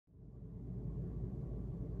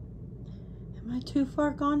Am I too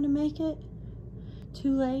far gone to make it?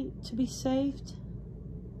 Too late to be saved?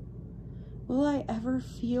 Will I ever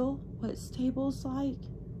feel what stable's like?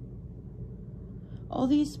 All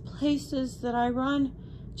these places that I run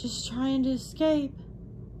just trying to escape.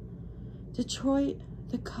 Detroit,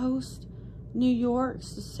 the coast, New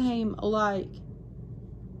York's the same alike.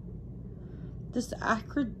 This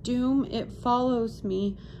acrid doom, it follows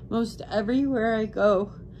me most everywhere I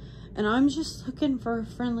go, and I'm just looking for a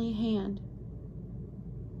friendly hand.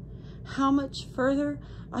 How much further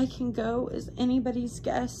I can go is anybody's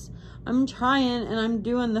guess. I'm trying and I'm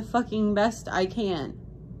doing the fucking best I can.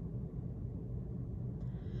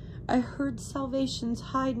 I heard salvation's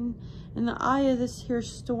hiding in the eye of this here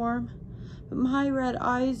storm, but my red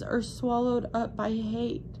eyes are swallowed up by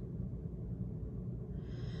hate.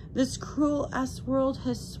 This cruel-ass world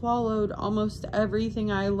has swallowed almost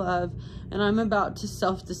everything I love, and I'm about to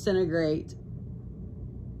self-disintegrate.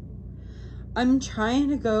 I'm trying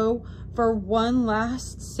to go for one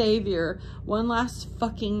last savior, one last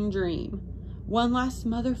fucking dream, one last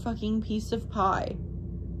motherfucking piece of pie.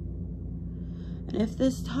 And if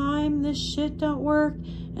this time this shit don't work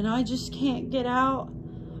and I just can't get out,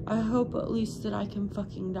 I hope at least that I can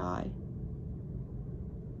fucking die.